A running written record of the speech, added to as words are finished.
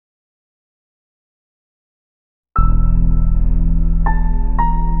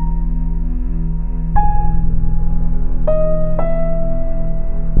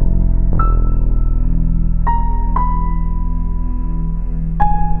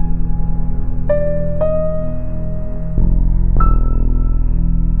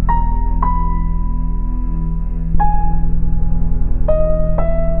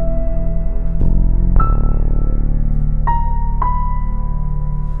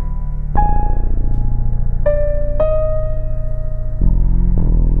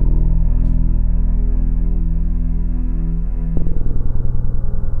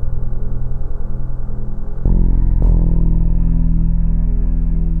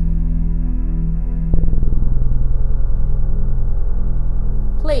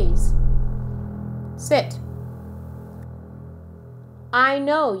please. Sit. I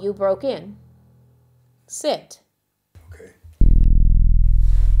know you broke in. Sit. Okay.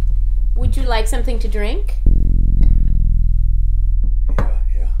 Would you like something to drink?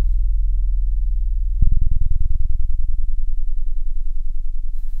 Yeah.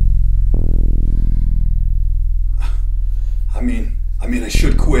 I mean, I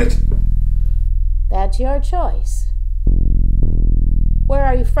should quit. That's your choice. Where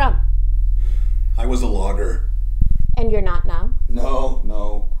are you from? I was a logger. And you're not now?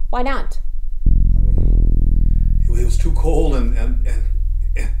 No. Why not? I mean, it was too cold and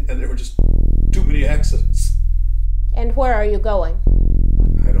there were just too many accidents. And where are you going?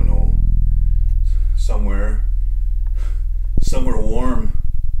 I don't know. Somewhere warm.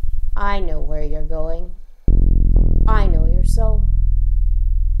 I know where you're going. I know your soul.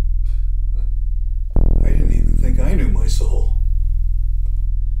 I didn't even think I knew my soul.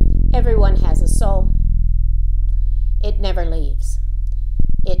 Everyone has a soul. It never leaves.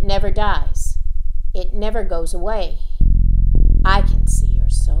 It never dies. It never goes away. I can see your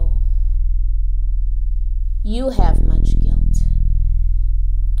soul. You have much guilt.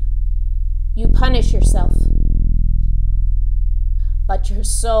 You punish yourself. But your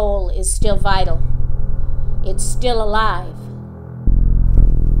soul is still vital. It's still alive.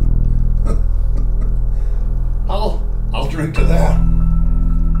 I'll drink to that.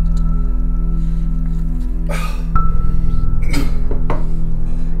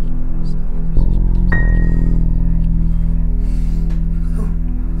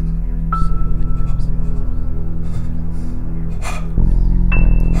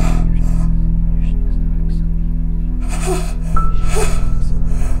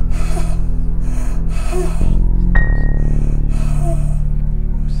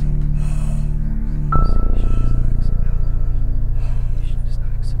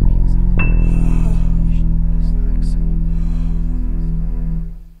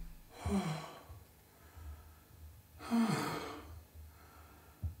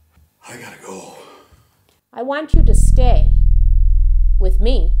 I gotta go. I want you to stay with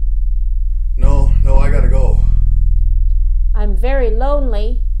me. No, I gotta go. I'm very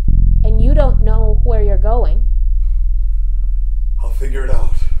lonely, and you don't know where you're going. I'll figure it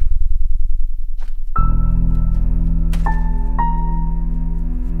out.